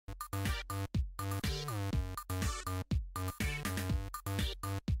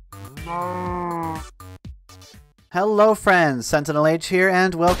Hello friends, SentinalH here,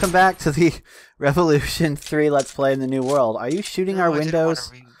 and welcome back to the Revolution 3 Let's Play in the New World. Are you shooting our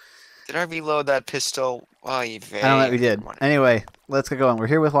windows? Did I reload that pistol? Oh, you I don't know that we did. Anyway, let's get going. We're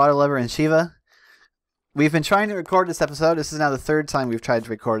here with Waterlubber and Shiva. We've been trying to record this episode. This is now the third time we've tried to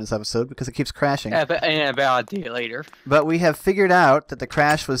record this episode because it keeps crashing. Yeah, but about a day later. But we have figured out that the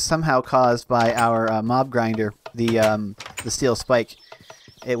crash was somehow caused by our mob grinder, the steel spike.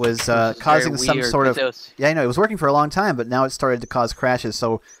 It was causing some sort of... Yeah, I know. It was working for a long time, but now it started to cause crashes.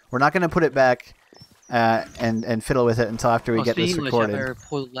 So we're not going to put it back and fiddle with it until after we get this recorded. I better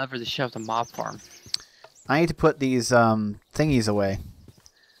pull the lever to shut the mob farm. I need to put these thingies away.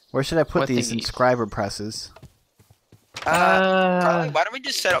 Where should I put these inscriber presses? Probably, why don't we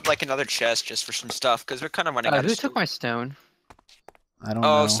just set up like another chest just for some stuff? Because we're kind of running out of Who took my stone? I don't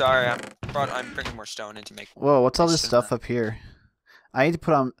know. Oh, sorry. I'm bringing more stone in to make... Whoa, what's all this stuff up here? I need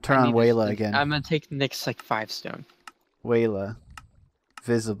to turn on Wayla again. I'm going to take the next, like, 5 stone. Wayla.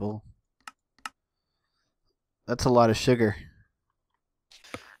 Visible. That's a lot of sugar.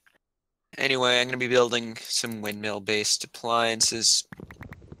 Anyway, I'm going to be building some windmill-based appliances.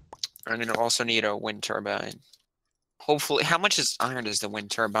 I'm going to also need a wind turbine. Hopefully, how much iron does the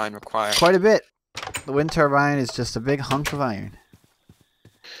wind turbine require? Quite a bit. The wind turbine is just a big hunk of iron.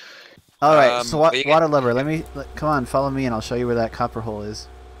 All right, so Waterlubber, come on, follow me, and I'll show you where that copper hole is.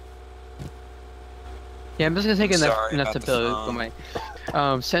 Yeah, I'm just gonna take enough to build my.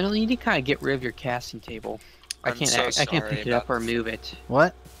 Sentinel, you need to kind of get rid of your casting table. I can't pick it up or move it.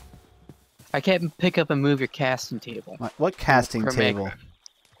 What? I can't pick up and move your casting table. What casting table?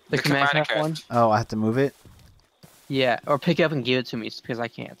 The Minecraft one. Oh, I have to move it. Yeah, or pick it up and give it to me because I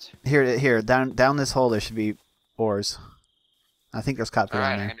can't. Here, down this hole there should be ores. I think there's copper in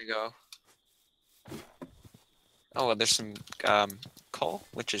there. Alright, I'm gonna go. Oh, well, there's some coal,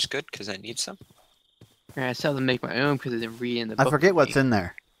 which is good because I need some. Alright, I still have to make my own because I didn't read in the book. I forget what's in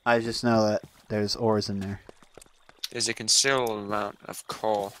there. I just know that there's ores in there. There's a considerable amount of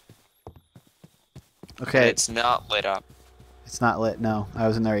coal. Okay. And it's not lit up. It's not lit, no. I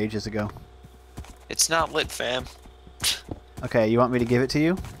was in there ages ago. It's not lit, fam. Okay, you want me to give it to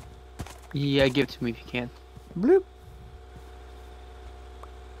you? Yeah, give it to me if you can. Bloop.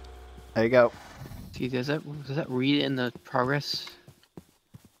 There you go. See, does that read in the progress?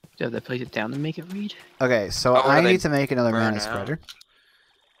 Do I have to place it down to make it read? Okay, so I need to make another mana spreader.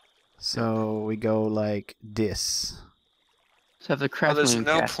 So we go like this. So I have to craft there's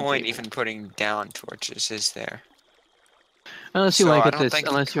no point even putting down torches, is there? Unless you want to get this,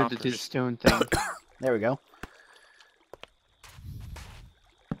 unless you want to do the stone thing. There we go.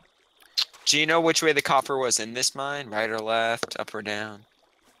 Do you know which way the copper was in this mine? Right or left? Up or down?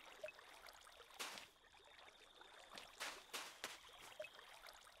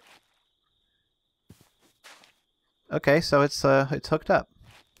 Okay, so it's hooked up.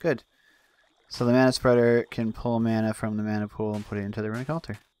 Good. So the mana spreader can pull mana from the mana pool and put it into the runic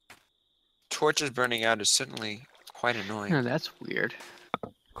altar. Torches burning out is certainly quite annoying. Oh, that's weird.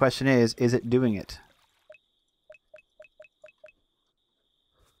 Question is it doing it?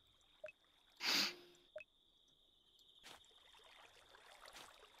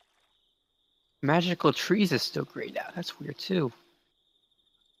 Magical trees is still grayed out. That's weird too.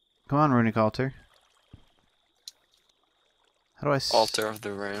 Come on, runic altar. How do I... Altar of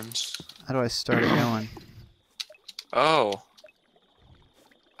the Runes. How do I start it going? Oh.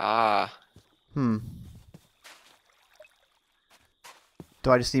 Ah. Hmm. Do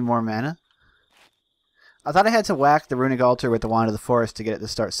I just need more mana? I thought I had to whack the runic altar with the wand of the forest to get it to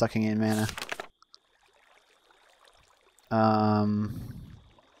start sucking in mana.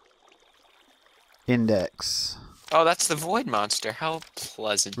 Index. Oh, that's the void monster. How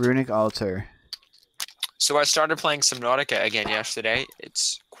pleasant. Runic altar. So I started playing Subnautica again yesterday.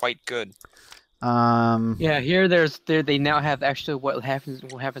 It's quite good. Yeah, here they now have actually what happens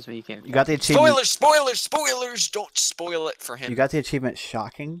when you can't. You got the achievement. Spoilers! Don't spoil it for him. You got the achievement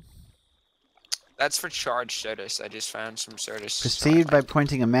shocking. That's for charged Certus. I just found some Certus. Proceed by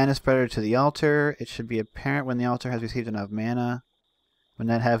pointing a mana spreader to the altar. It should be apparent when the altar has received enough mana. When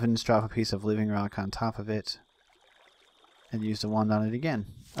that happens, drop a piece of living rock on top of it. And use the wand on it again.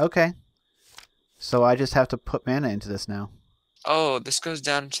 Okay. So I just have to put mana into this now. Oh, this goes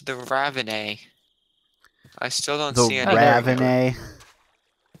down to the Ravine. I still don't see any. The Ravine.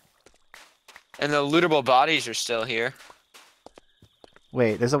 And the lootable bodies are still here.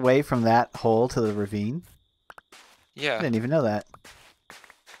 Wait, there's a way from that hole to the ravine? Yeah. I didn't even know that.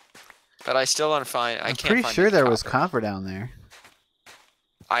 But I still don't find... I'm pretty sure there was copper down there.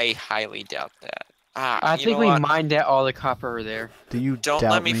 I highly doubt that. I think we mined out all the copper over there. Do you Don't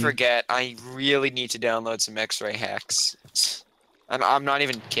let me forget, I really need to download some X-ray hacks. I'm not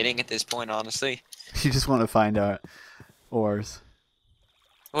even kidding at this point, honestly. You just want to find out ores.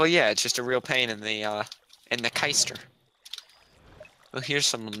 Well, yeah, it's just a real pain in the keister. Well, here's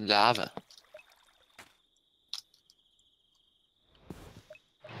some lava.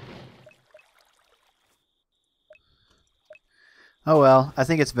 Oh well, I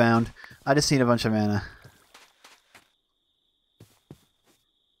think it's bound. I just need a bunch of mana.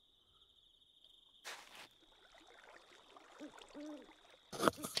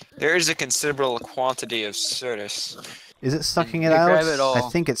 There is a considerable quantity of Certus. Is it sucking it out? Grab it all. I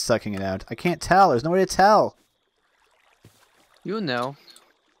think it's sucking it out. I can't tell. There's no way to tell. You'll know.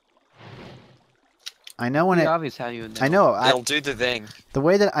 I know when it's it. Obvious how you know. I know. They'll do the thing. The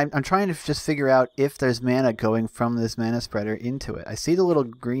way that I'm trying to just figure out if there's mana going from this mana spreader into it. I see the little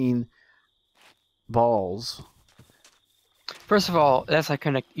green balls. First of all, that's like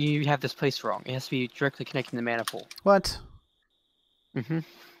connect. You have this placed wrong. It has to be directly connecting the mana pool. What? Mm-hmm.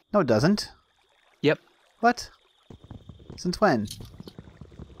 No, it doesn't. Yep. What? Since when?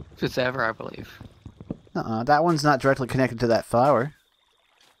 Since ever, I believe. That one's not directly connected to that flower.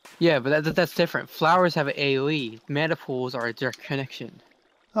 Yeah, but that's different. Flowers have an AoE. Mana pools are a direct connection.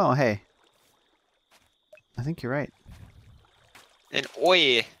 Oh, hey. I think you're right. And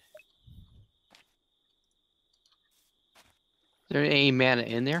oi. Is there any mana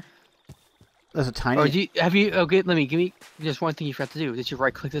in there? There's a tiny. Or have you? Okay, give me just one thing you forgot to do. Did you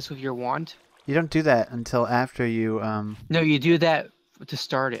right click this with your wand? You don't do that until after you No, you do that to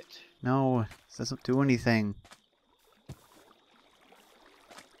start it. No, it doesn't do anything.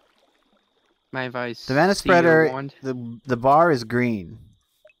 My advice. The mana spreader, the bar is green.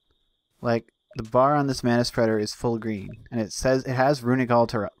 Like the bar on this mana spreader is full green, and it says it has runic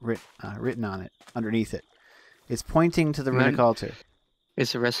altar written on it underneath it. It's pointing to the runic altar.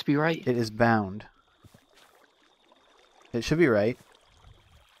 Is the recipe right? It is bound. It should be right.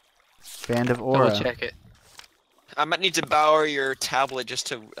 Band of aura. Double check it. I might need to borrow your tablet just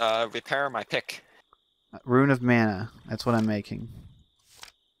to repair my pick. Rune of mana. That's what I'm making.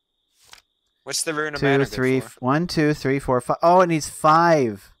 What's the rune of mana? 1, 2, 3, 4, 5. Oh, it needs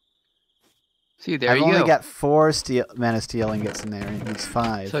 5. See, there I've you go. I've only got 4 mana steel ingots in there, and it needs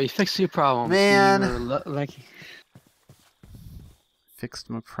 5. So you fixed your problem. Man. Fixed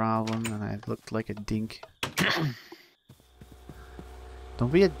my problem, and I looked like a dink.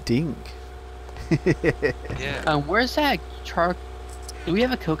 Don't be a dink. Yeah. Where's that char? Do we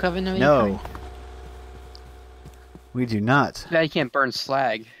have a coke oven? No. We do not. Yeah, you can't burn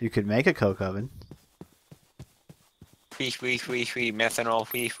slag. You could make a coke oven. Methanol,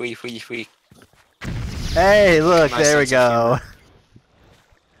 Hey, look, there we go.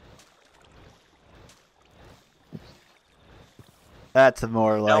 That's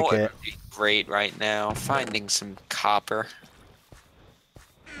more like it. Would be great right now. Finding some copper.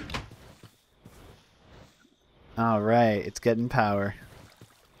 All right, it's getting power.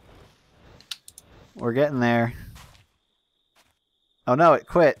 We're getting there. Oh no, it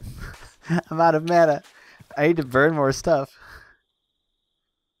quit. I'm out of mana. I need to burn more stuff.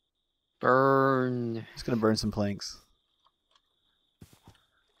 Burn. Just gonna burn some planks.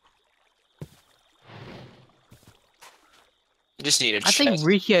 You just need a I think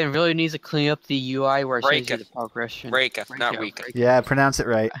Rika really needs to clean up the UI where it shows you the progression. Rika, not Rika. Yeah, pronounce it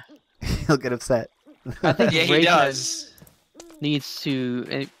right. He'll get upset. I think yeah, he does. Needs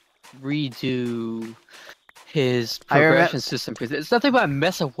to redo his progression system because it's nothing but a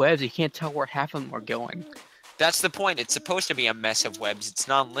mess of webs. You can't tell where half of them are going. That's the point. It's supposed to be a mess of webs. It's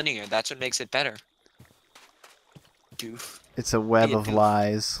non-linear. That's what makes it better. Doof. It's a web of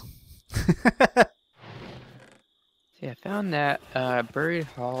lies. Yeah, I found that. Buried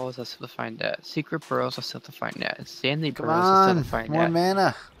halls, I still have to find that. Secret burrows, I still have to find that. Sandy burrows, I still have to find more that.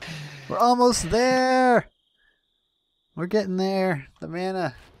 mana. We're almost there. We're getting there. The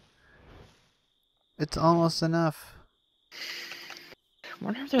mana. It's almost enough. I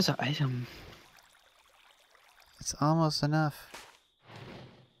wonder if there's an item. It's almost enough.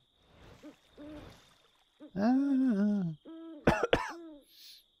 I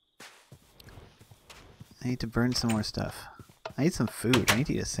need to burn some more stuff. I need some food. I need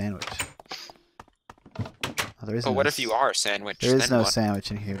to eat a sandwich. Oh, there is what if you are a sandwich? There is no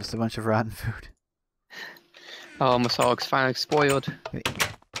sandwich in here. It's a bunch of rotten food. Oh, almost all finally spoiled.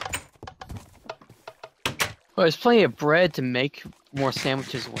 Well, there's plenty of bread to make more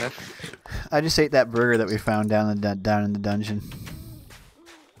sandwiches with. I just ate that burger that we found down in the dungeon.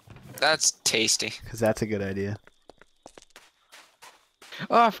 That's tasty. Because that's a good idea.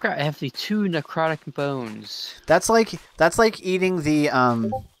 Oh, I forgot. I have the 2 necrotic bones. That's like eating the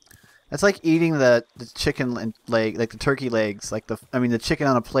chicken leg, like the turkey legs, like the chicken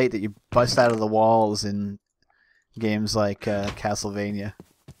on a plate that you bust out of the walls in games like Castlevania.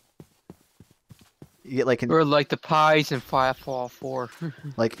 You get or like the pies in Firefall 4.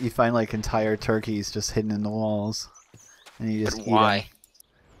 like you find like entire turkeys just hidden in the walls, and you just eat them.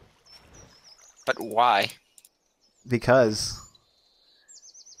 But why? Because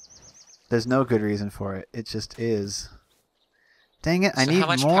there's no good reason for it. It just is. Dang it! I need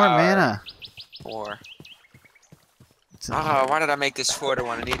more mana. 4. Oh, why did I make this 4-1?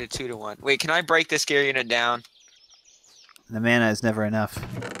 I need a 2-1. Wait, can I break this gear unit down? The mana is never enough.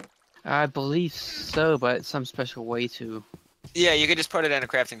 I believe so, but some special way to. Yeah, you could just put it in a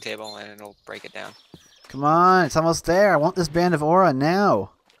crafting table and it'll break it down. Come on, it's almost there. I want this band of aura now.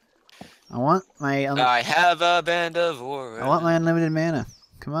 I want my. I have a band of aura. I want my unlimited mana.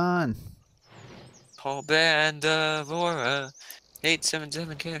 Come on. Whole band of aura.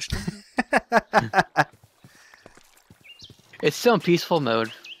 877 cash. It's still in peaceful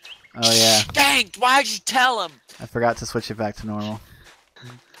mode. Oh yeah. Dang! Why'd you tell him? I forgot to switch it back to normal.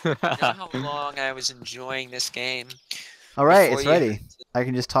 You know how long I was enjoying this game. All right, it's ready. I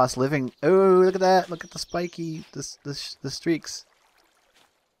can just toss living. Oh, look at that! Look at the spiky, the streaks.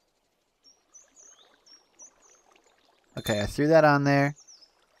 Okay, I threw that on there.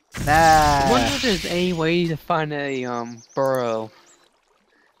 I wonder if there's any way to find a burrow.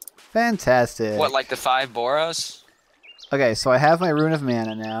 Fantastic. What, like the 5 Boros? Okay, so I have my Rune of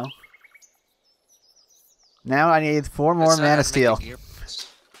Mana now. Now I need 4 more Manasteel.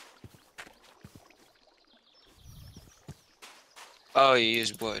 Oh, you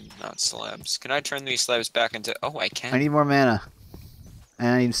use wood, not slabs. Can I turn these slabs back into... Oh, I can. I need more mana. And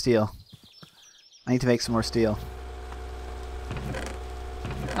I need steel. I need to make some more steel.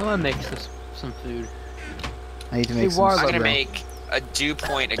 I'm gonna make some food. I need to make some... I'm gonna make a dew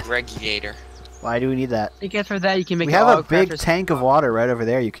point aggregator. Why do we need that? I guess for that you can make. We have a big tank of water right over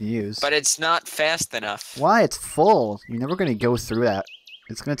there you can use. But it's not fast enough. Why? It's full. You're never gonna go through that.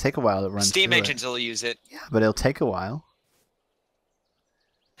 It's gonna take a while to run. Steam engines will use it. Yeah, but it'll take a while.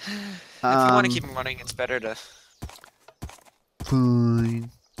 If you want to keep them running, it's better to...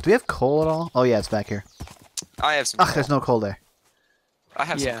 Fine. Do we have coal at all? Oh yeah, it's back here. I have some coal. There's no coal there. I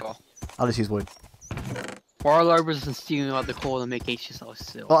have some coal. I'll just use wood. Waterlubbers and stealing all the coal to make HSL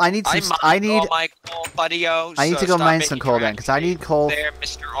still. Well, I need some... I need my coal, buddy-o, I need to go mine some coal then, because I need coal... There,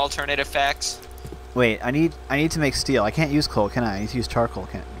 Mr. Alternative Facts. Wait, I need to make steel. I can't use coal, can I? I need to use charcoal,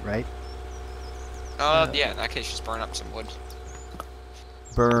 right? Yeah, in that case, just burn up some wood.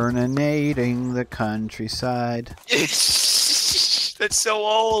 Burninating the countryside. That's so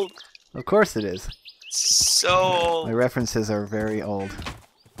old. Of course it is. So old. My references are very old.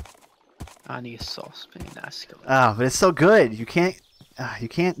 I need a saucepan. That's good. Ah, but it's so good. You can't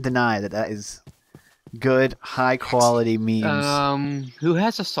deny that is good, high quality memes. Who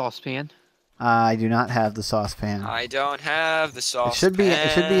has a saucepan? I do not have the saucepan. I don't have the saucepan.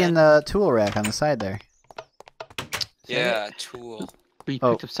 It should be in the tool rack on the side there. Yeah, tool.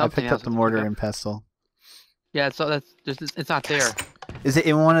 I picked up the mortar and pestle. Yeah, it's not there. Is it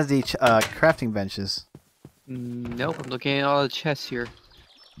in one of the crafting benches? Nope, I'm looking at all the chests here.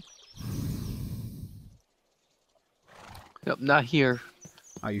 Nope, not here.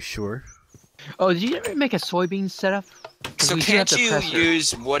 Are you sure? Oh, did you ever make a soybean setup? So can't you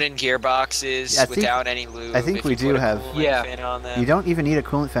use wooden gearboxes without any lube? I think we do have. Yeah. You don't even need a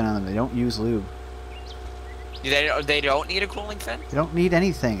coolant fan on them. They don't use lube. They don't need a cooling fan? They don't need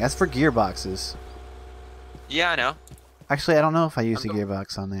anything. That's for gearboxes. Yeah, I know. Actually, I don't know if I used a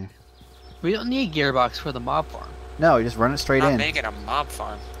gearbox on there. We don't need a gearbox for the mob farm. No, you just run it straight in. I'm not making a mob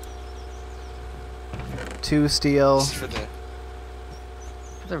farm. 2 steel. This is for the... I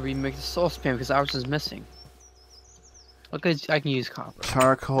have to remake the saucepan because ours is missing. Look, I can use copper.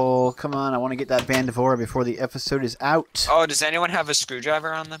 Charcoal. Come on, I want to get that band of aura before the episode is out. Oh, does anyone have a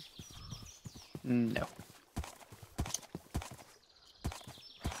screwdriver on them? No.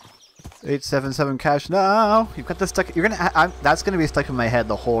 877 cash. No, you've got this stuck. You're gonna. That's gonna be stuck in my head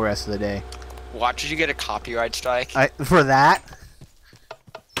the whole rest of the day. Watch, did you get a copyright strike? For that.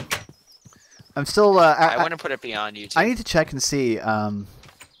 I'm still. I want to put it beyond YouTube. I need to check and see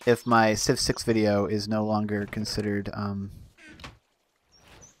if my Civ 6 video is no longer considered.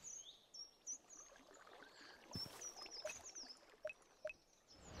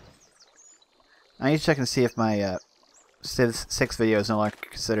 I need to check and see if my Civ 6 video is no longer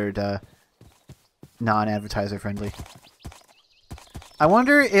considered non-advertiser friendly. I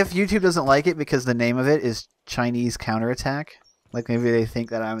wonder if YouTube doesn't like it because the name of it is Chinese Counterattack. Like maybe they think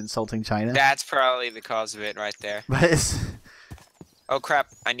that I'm insulting China. That's probably the cause of it right there. But it's... Oh crap,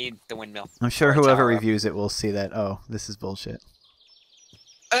 I need the windmill. I'm sure whoever reviews it will see that, oh, this is bullshit.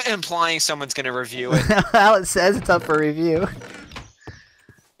 Implying someone's gonna review it. Well, it says it's up for review.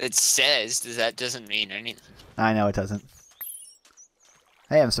 It says, that doesn't mean anything. I know it doesn't.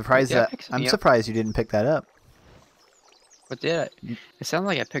 Hey, I'm surprised I'm surprised you didn't pick that up. What did I? It sounded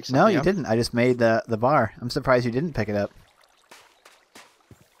like I picked something up. No, you didn't. I just made the bar. I'm surprised you didn't pick it up.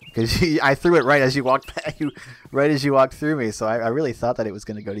 Because I threw it right as you walked back, right as you walked through me. So I really thought that it was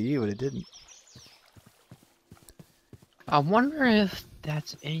going to go to you, but it didn't. I wonder if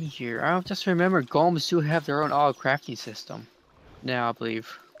that's in here. I just remember golems do have their own auto crafting system. Now I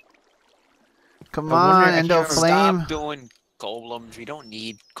believe. Come on, Endo Flame. Stop doing golems. We don't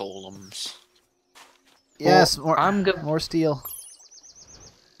need golems. Yes, well, more steel.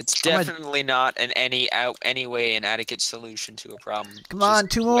 It's definitely not in any way an adequate solution to a problem. Come on,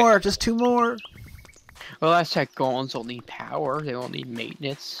 two more, just two more. Well, last check, golems don't need power. They don't need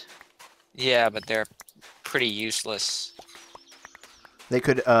maintenance. Yeah, but they're pretty useless. They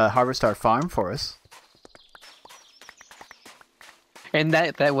could harvest our farm for us. And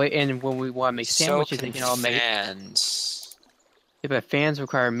that way, and when we want to make sandwiches, So they can all make. fans. Yeah, but fans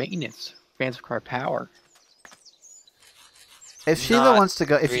require maintenance. Fans require power. If Shiva wants to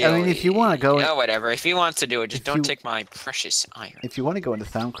go, if you want to go, yeah, whatever. If he wants to do it, just don't take my precious iron. If you want to go into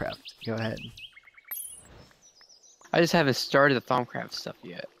Thaumcraft, go ahead. I just haven't started the Thaumcraft stuff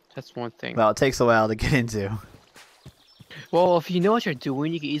yet. That's one thing. Well, it takes a while to get into. Well, if you know what you're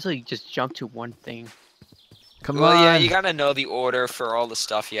doing, you can easily just jump to one thing. Come on. Yeah, you gotta know the order for all the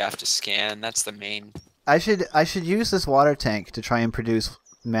stuff you have to scan. That's the main. I should use this water tank to try and produce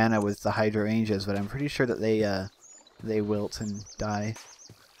mana with the hydrangeas, but I'm pretty sure that they wilt and die.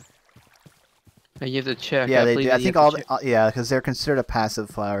 You have to check. Yeah, they do. I think yeah, because they're considered a passive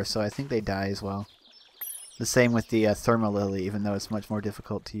flower, so I think they die as well. The same with the thermal lily, even though it's much more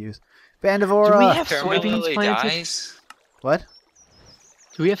difficult to use. Bandivora. Do we have thermal soybeans lily planted? dies? What?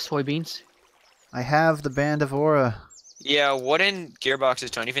 Do we have soybeans? I have the Bandivora. Yeah, wooden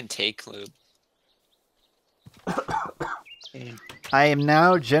gearboxes don't even take lube. I am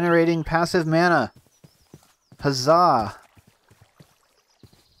now generating passive mana. Huzzah!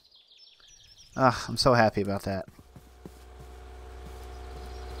 Ugh, I'm so happy about that.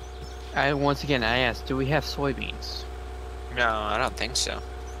 Once again, I asked, do we have soybeans? No, I don't think so.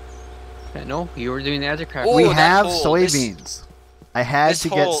 No, you were doing the other crap. We have soybeans. I had to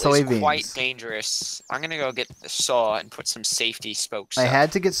get soybeans. This hole is quite dangerous. I'm gonna go get the saw and put some safety spokes. I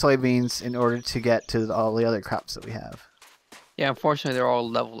had to get soybeans in order to get to all the other crops that we have. Yeah, unfortunately, they're all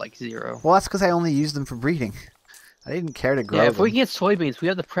level like 0. Well, that's because I only used them for breeding. I didn't care to grow them. Yeah, if we can get soybeans, we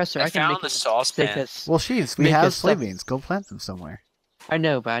have the presser. I can found make the saucepan. Well, Sheaves, we have soybeans. Go plant them somewhere. I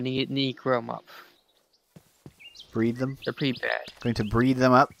know, but I need to grow them up. Breed them? They're pretty bad. Going to breed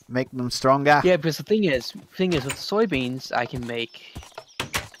them up, make them stronger. Yeah, because the thing is with soybeans, I can make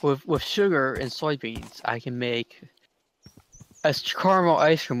with sugar and soybeans, I can make a caramel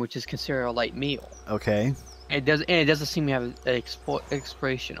ice cream, which is considered a light meal. Okay. It doesn't seem to have an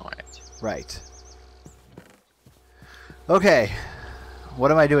expiration on it. Right. Okay.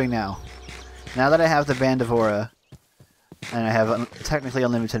 What am I doing now? Now that I have the Bandivora, and I have technically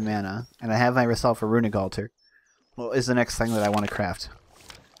unlimited mana, and I have myself a runic altar, what is the next thing that I want to craft?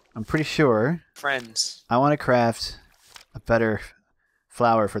 I'm pretty sure Friends. I want to craft a better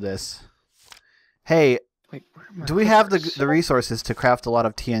flower for this. Hey, wait, do we have the resources to craft a lot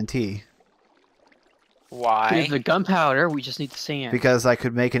of TNT? Why? We have the gunpowder, we just need the sand. Because I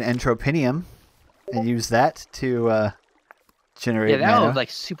could make an entropinium and use that to generate mana. Yeah, that would like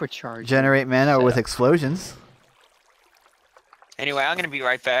supercharge. Generate mana with explosions. Anyway, I'm gonna be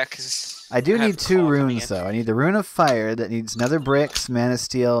right back because I do need 2 runes though. I need the rune of fire that needs nether bricks, mana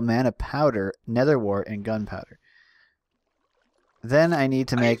steel, mana powder, nether wart, and gunpowder. Then I need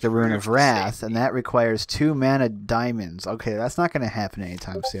to make the rune of wrath, and that requires 2 mana diamonds. Okay, that's not going to happen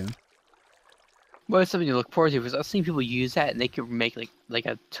anytime soon. Well, it's something to look forward to because I've seen people use that and they could make like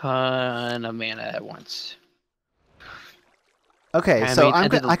a ton of mana at once. Okay, so I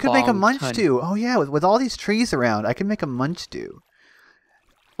could make a munch stew. Oh yeah, with all these trees around, I can make a munch stew.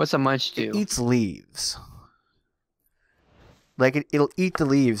 What's a munch stew? It eats leaves. Like it'll eat the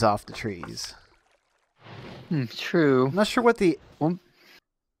leaves off the trees. True. I'm not sure what the...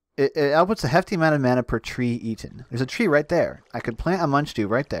 It outputs a hefty amount of mana per tree eaten. There's a tree right there. I could plant a munch stew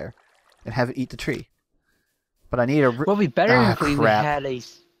right there and have it eat the tree. But I need a... Well, it'd be better if we had a...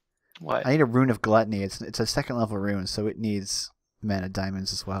 What? I need a rune of gluttony. It's a 2nd level rune, so it needs mana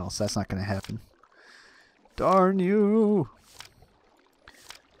diamonds as well. So that's not going to happen. Darn you!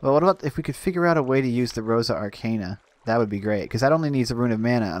 Well, what about if we could figure out a way to use the Rosa Arcana? That would be great, because that only needs a rune of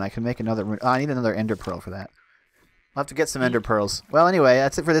mana, and I can make another rune. Oh, I need another Ender Pearl for that. I'll have to get some Ender Pearls. Well, anyway,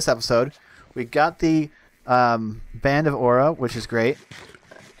 that's it for this episode. We got the Band of Aura, which is great.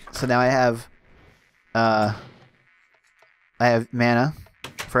 So now I have mana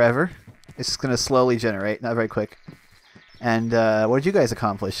forever. It's just going to slowly generate, not very quick. And what did you guys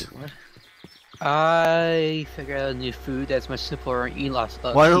accomplish? I figured out a new food that's much simpler and eat lots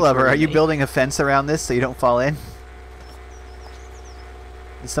of. Waterlubber, are you building a fence around this so you don't fall in?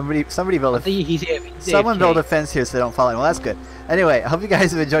 Somebody build someone build a fence here so they don't fall in. Well, that's good. Anyway, I hope you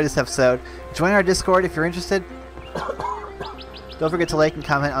guys have enjoyed this episode. Join our Discord if you're interested. Don't forget to like and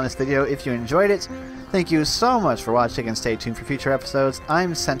comment on this video if you enjoyed it. Thank you so much for watching, and stay tuned for future episodes.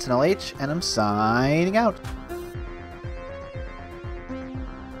 I'm SentinalH, and I'm signing out.